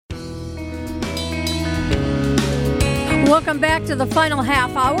welcome back to the final half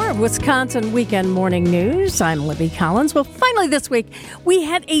hour of Wisconsin Weekend Morning News. I'm Libby Collins. Well, finally this week, we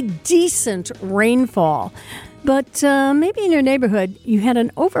had a decent rainfall. But maybe in your neighborhood, you had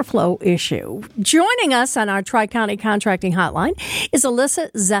an overflow issue. Joining us on our Tri-County Contracting Hotline is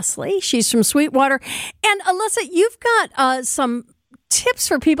Allyssa Vesely. She's from Sweetwater. And Allyssa, you've got some tips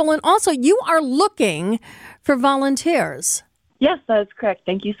for people, and also you are looking for volunteers. Yes, that is correct.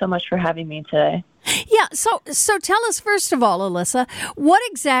 Thank you so much for having me today. Yeah, so tell us, first of all, Allyssa, what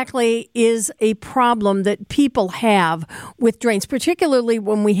exactly is a problem that people have with drains, particularly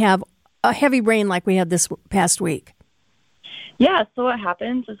when we have a heavy rain like we had this past week? Yeah, so what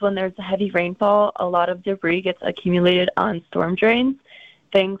happens is when there's a heavy rainfall, a lot of debris gets accumulated on storm drains,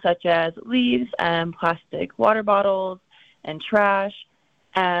 things such as leaves and plastic water bottles and trash.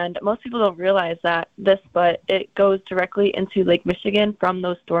 And most people don't realize but it goes directly into Lake Michigan from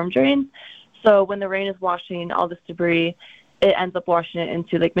those storm drains. So when the rain is washing all this debris, it ends up washing it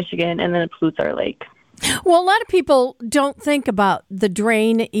into Lake Michigan, and then it pollutes our lake. Well, a lot of people don't think about the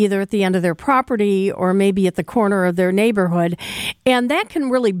drain either at the end of their property or maybe at the corner of their neighborhood. And that can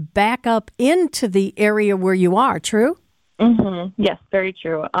really back up into the area where you are, true? Mm-hmm. Yes, very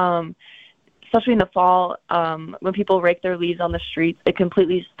true. Especially in the fall, when people rake their leaves on the streets, it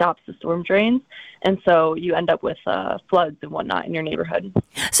completely stops the storm drains. And so you end up with floods and whatnot in your neighborhood.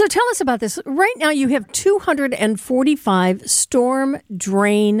 So tell us about this. Right now you have 245 storm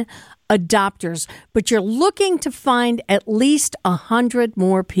drain adopters, but you're looking to find at least 100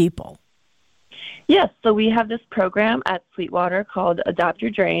 more people. Yes, so we have this program at Sweetwater called Adopt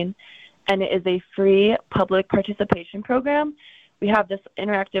Your Drain, and it is a free public participation program. We have this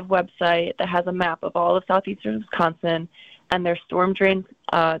interactive website that has a map of all of southeastern Wisconsin, and there's storm drains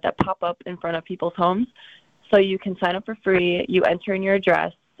that pop up in front of people's homes. So you can sign up for free, you enter in your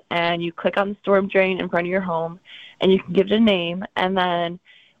address, and you click on the storm drain in front of your home, and you can give it a name, and then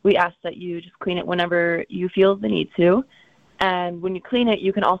we ask that you just clean it whenever you feel the need to. And when you clean it,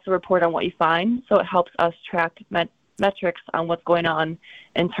 you can also report on what you find, so it helps us track metrics on what's going on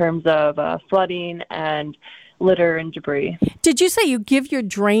in terms of flooding and litter and debris. Did you say you give your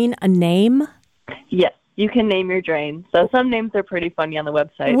drain a name? Yes, you can name your drain. So some names are pretty funny on the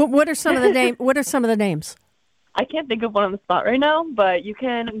website. What are some of the What are some of the names? I can't think of one on the spot right now, but you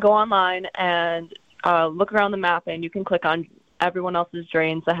can go online and look around the map, and you can click on everyone else's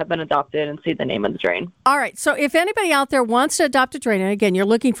drains that have been adopted and see the name of the drain. All right. So if anybody out there wants to adopt a drain, and again, you're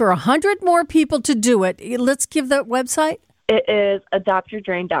looking for 100 more people to do it, let's give the website. It is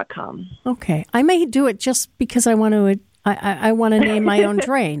adoptyourdrain.com. Okay. I may do it just because I want to. I want to name my own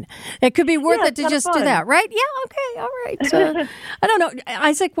drain. It could be worth it to just do that, right? Yeah. Okay. All right. I don't know,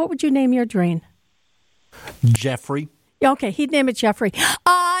 Isaac. What would you name your drain? Jeffrey. Okay, he'd name it Jeffrey.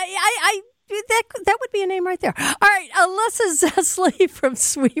 That would be a name right there. All right, Allyssa Vesely from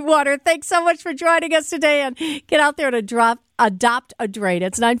Sweetwater. Thanks so much for joining us today, and get out there and adopt a drain.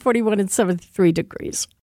 It's 9:41 and 73 degrees.